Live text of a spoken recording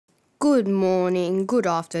Good morning, good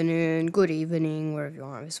afternoon, good evening, wherever you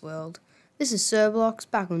are in this world. This is SIRBLOX,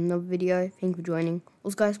 back with another video. Thank you for joining.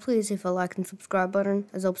 Also guys, please hit the like and subscribe button,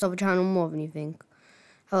 as it helps out the channel more than you think.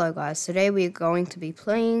 Hello guys, today we are going to be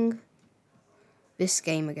playing this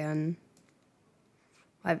game again.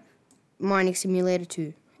 Mining Simulator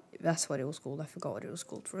 2. That's what it was called. I forgot what it was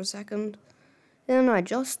called for a second. Then I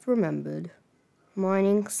just remembered.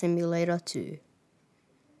 Mining Simulator 2.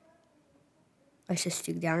 Let's just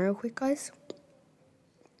dig down real quick, guys.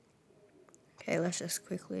 Okay, let's just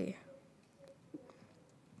quickly...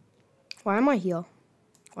 Why am I here?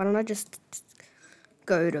 Why don't I just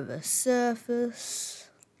go to the surface?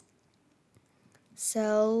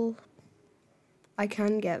 Sell. I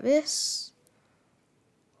can get this.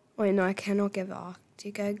 Wait, no, I cannot get the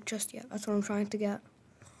Arctic egg just yet. That's what I'm trying to get.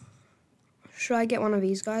 Should I get one of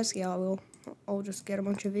these guys? Yeah, I will. I'll just get a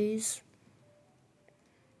bunch of these.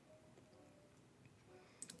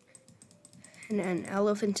 And an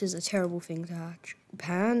elephant is a terrible thing to hatch.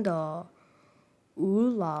 Panda. Ooh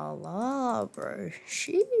la la, bro.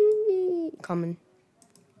 She coming.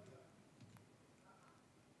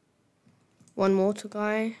 One mortar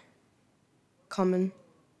guy. Coming.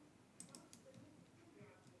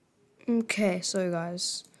 Okay, so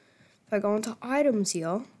guys, if I go into items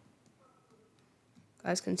here,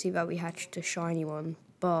 guys can see that we hatched a shiny one,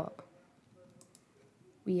 but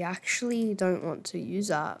we actually don't want to use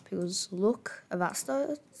that because look at that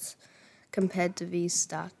stats compared to these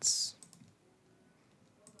stats.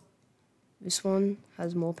 This one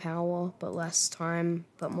has more power, but less time,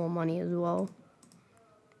 but more money as well.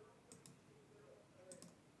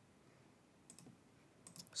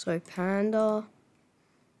 So panda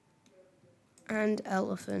and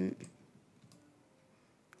elephant.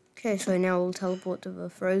 Okay, so now we'll teleport to the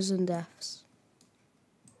frozen depths.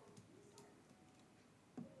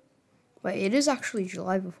 Wait, it is actually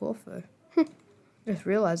July the 4th though. Just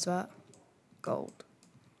realized that. Gold.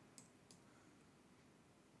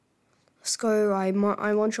 Let's go, I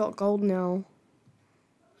one-shot gold now.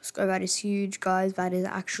 Let's go, that is huge, guys. That is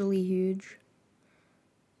actually huge.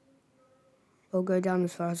 I'll go down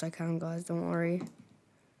as far as I can, guys, don't worry.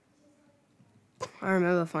 I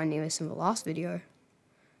remember finding this in the last video.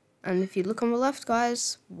 And if you look on the left,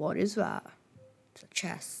 guys, what is that? It's a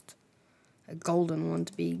chest. A golden one,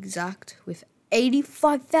 to be exact, with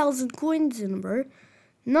 85,000 coins in it, bro.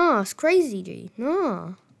 Nah, it's crazy, G.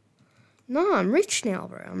 Nah. Nah, I'm rich now,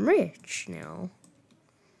 bro. I'm rich now.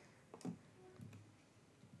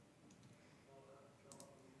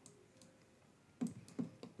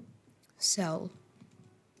 Sell.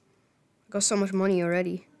 I got so much money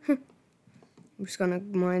already. I'm just gonna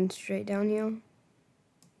mine straight down here.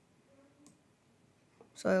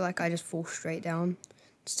 So, like, I just fall straight down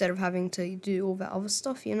instead of having to do all that other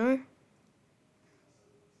stuff, you know?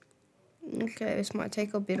 Okay, this might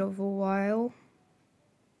take a bit of a while.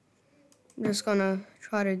 I'm just gonna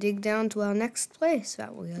try to dig down to our next place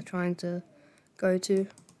that we are trying to go to.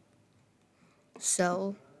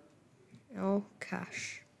 Sell our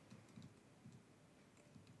cash.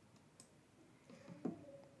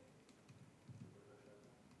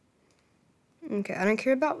 Okay, I don't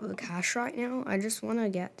care about the cash right now. I just want to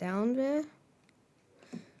get down there.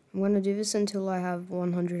 I'm going to do this until I have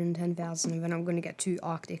 110,000, and then I'm going to get 2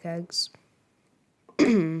 Arctic eggs.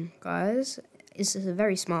 Guys, this is a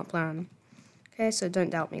very smart plan. Okay, so don't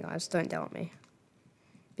doubt me, guys. Don't doubt me.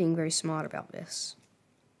 Being very smart about this.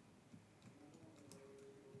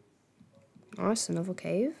 Nice, another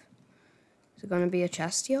cave. Is it going to be a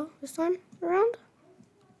chest here this time around?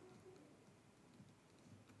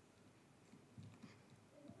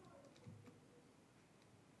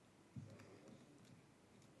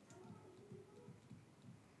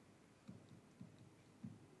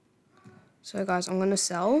 So guys, I'm gonna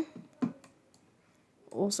sell.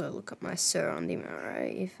 Also look at my surrounding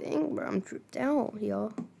area thing, bro. I'm dripped out here.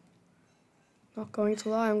 Not going to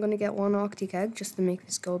lie, I'm gonna get 1 Arctic egg just to make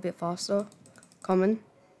this go a bit faster. Common.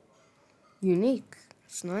 Unique.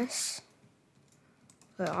 That's nice.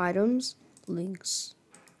 So items. Links.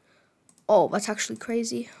 Oh, that's actually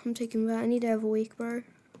crazy. I'm taking that any day of the week, bro.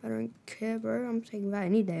 I don't care, bro. I'm taking that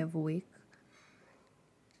any day of the week.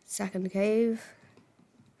 Second cave.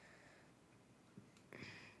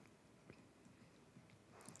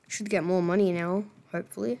 Should get more money now,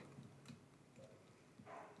 hopefully.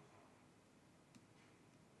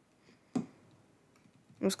 I'm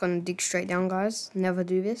just gonna dig straight down, guys. Never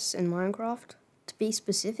do this in Minecraft, to be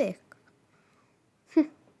specific.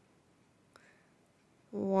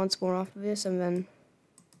 Once more after this, and then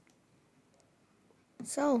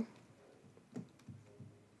sell.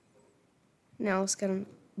 Now let's get him.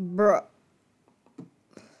 Bruh.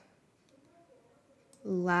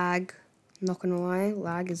 lag. Not gonna lie,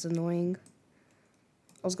 lag is annoying.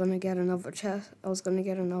 I was gonna get another chest. I was gonna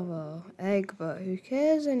get another egg, but who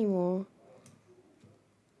cares anymore?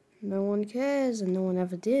 No one cares, and no one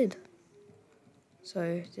ever did.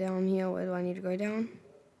 So down here, where do I need to go down?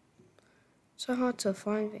 So hard to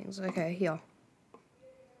find things. Okay, here.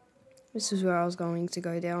 This is where I was going to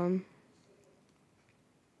go down.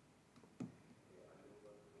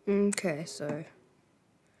 Okay, so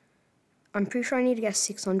I'm pretty sure I need to get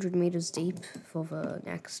 600 meters deep for the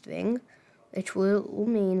next thing, which will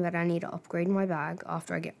mean that I need to upgrade my bag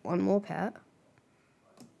after I get one more pet.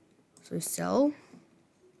 So sell.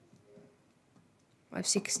 I have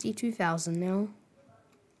 62,000 now.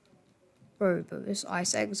 Bro, but this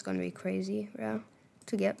ice egg is going to be crazy, yeah,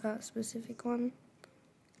 to get that specific one.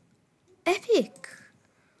 Epic!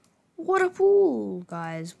 What a pool,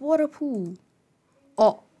 guys. What a pool.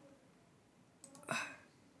 Oh.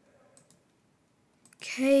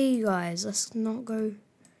 Okay, guys, let's not go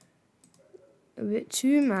a bit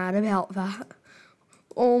too mad about that.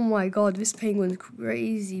 Oh my god, this penguin's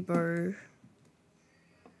crazy, bro.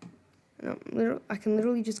 I can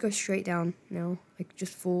literally just go straight down now. Like,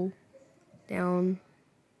 just fall down.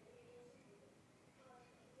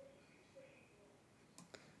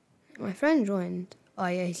 My friend joined. Oh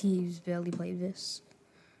yeah, he's barely played this.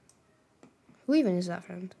 Who even is that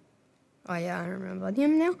friend? Oh yeah, I remember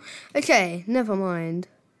him now. Okay, never mind.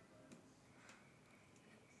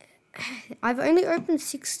 I've only opened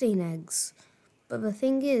 16 eggs. But the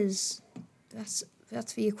thing is, that's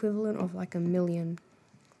the equivalent of like 1 million.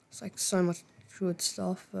 It's like so much good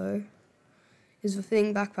stuff though. Is the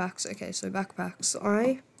thing backpacks. Okay, so backpacks.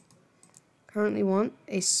 I currently want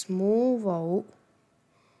a small vault,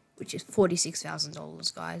 which is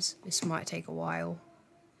 $46,000, guys. This might take a while.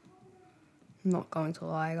 I'm not going to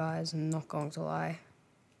lie, guys. I'm not going to lie.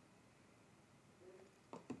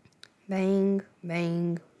 Bang,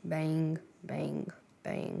 bang, bang, bang,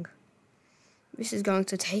 bang. This is going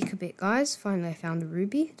to take a bit, guys. Finally, I found a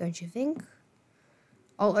ruby, don't you think?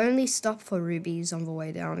 I'll only stop for rubies on the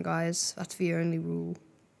way down, guys. That's the only rule.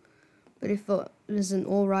 But if there's an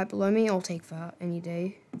ore right below me, I'll take that any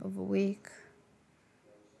day of the week.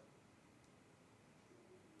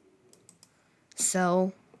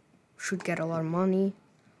 Sell. Should get a lot of money.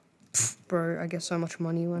 Pfft, bro, I get so much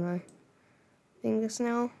money when I think this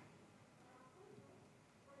now.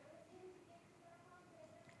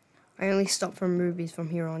 I only stop from rubies from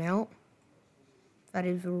here on out. That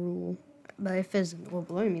is the rule. But if there's an ore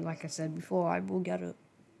below me, like I said before, I will get it.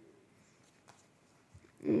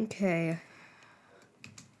 Okay.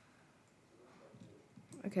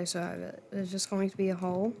 Okay, so there's just going to be a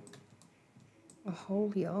hole. A hole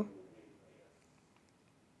here.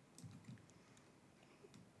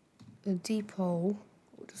 A deep hole.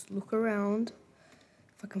 We'll just look around.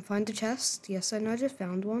 If I can find a chest. Yes, I know I just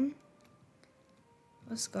found one.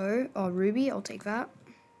 Let's go. Oh, ruby, I'll take that.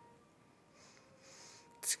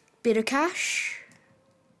 It's a bit of cash.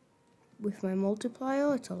 With my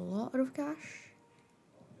multiplier, it's a lot of cash.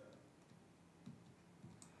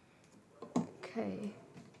 Okay.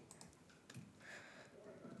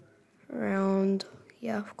 Around,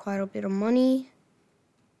 yeah, quite a bit of money.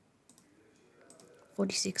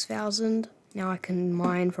 46,000. Now I can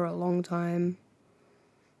mine for a long time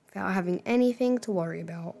without having anything to worry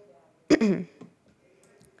about.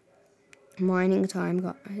 Mining time,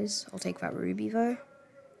 guys. I'll take that ruby though.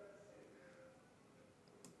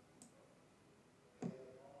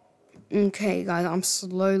 Okay, guys, I'm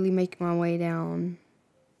slowly making my way down.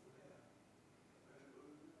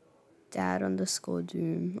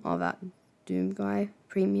 Dad_Doom. Oh, that Doom guy,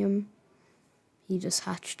 premium. He just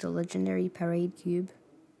hatched a legendary parade cube.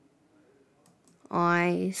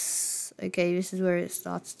 Nice. Okay, this is where it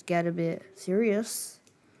starts to get a bit serious.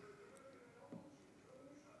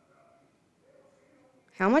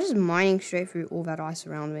 How am I just mining straight through all that ice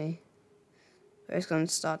around me? It's going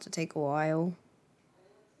to start to take a while.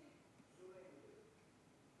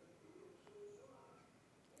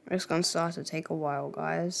 It's going to start to take a while,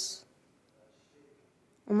 guys.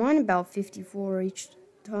 I mine about 54 each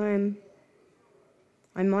time.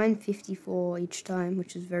 I mine 54 each time,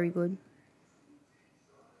 which is very good.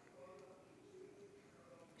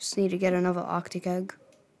 Just need to get another Arctic egg.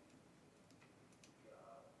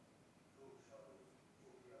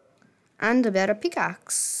 And a better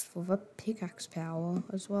pickaxe for the pickaxe power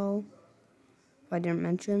as well. If I didn't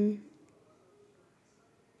mention.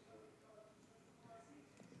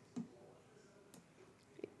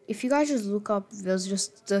 If you guys just look up, there's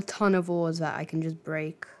just a ton of ores that I can just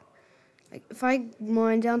break. Like, if I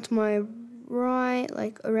mine down to my right,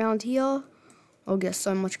 like around here, I'll get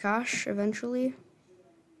so much cash eventually.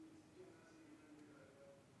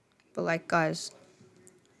 But like, guys,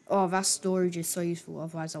 oh, that storage is so useful.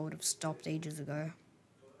 Otherwise, I would have stopped ages ago.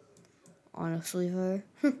 Honestly, though,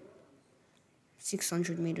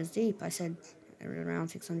 600 meters deep. I said around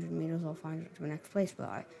 600 meters, I'll find it to the next place,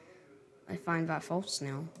 but I find that false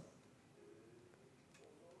now.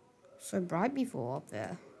 So bright before up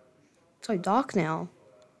there. So dark now.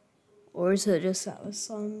 Or is it just that the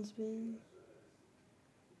sun's been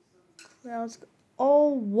clouds? Oh,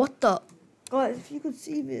 what the? Guys, if you could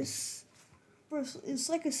see this, bro, it's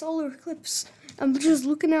like a solar eclipse. I'm just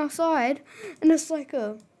looking outside, and it's like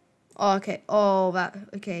a. Oh, okay. Oh, that.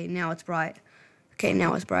 Okay, now it's bright. Okay,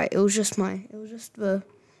 now it's bright. It was just a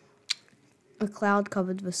cloud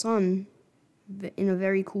covered the sun, in a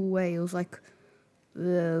very cool way. It was like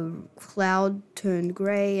the cloud turned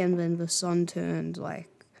grey, and then the sun turned like.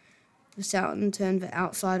 The sun turned the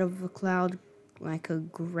outside of the cloud like a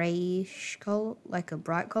greyish color, like a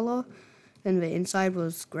bright color. Then the inside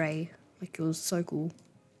was grey. Like, it was so cool.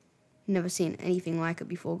 Never seen anything like it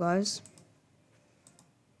before, guys.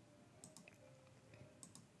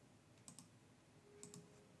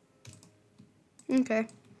 Okay.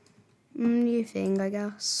 New thing, I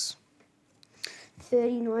guess.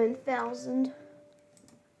 39,000.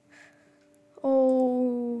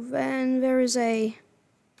 Oh, then there is a...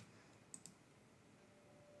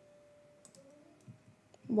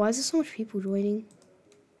 Why is there so much people joining?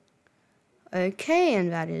 Okay,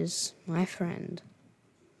 and that is my friend.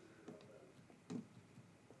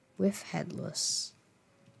 With Headless.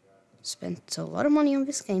 Spent a lot of money on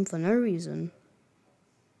this game for no reason.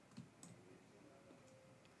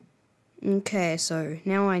 Okay, so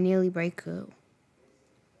now I nearly break it.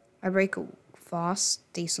 I break it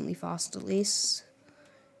fast, decently fast at least.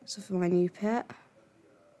 So for my new pet.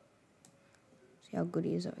 See how good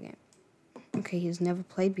he is at the game. Okay, he's never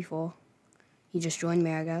played before. He just joined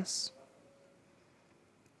me, I guess.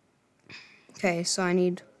 Okay, so I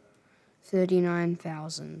need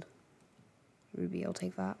 39,000. Ruby, I'll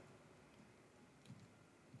take that.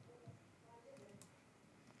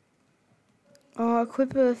 Oh,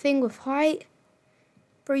 equip a thing with height.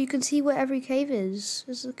 Bro, you can see where every cave is.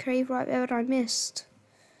 There's a cave right there that I missed.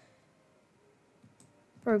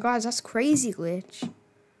 Bro, guys, that's crazy glitch. I'm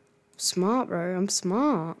smart, bro. I'm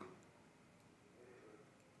smart.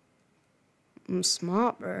 I'm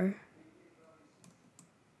smart, bro.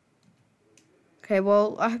 Okay,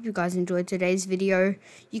 well, I hope you guys enjoyed today's video.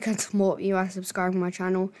 You can support me by subscribing to my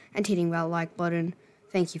channel and hitting that like button.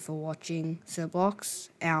 Thank you for watching. SIRBLOX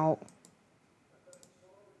out.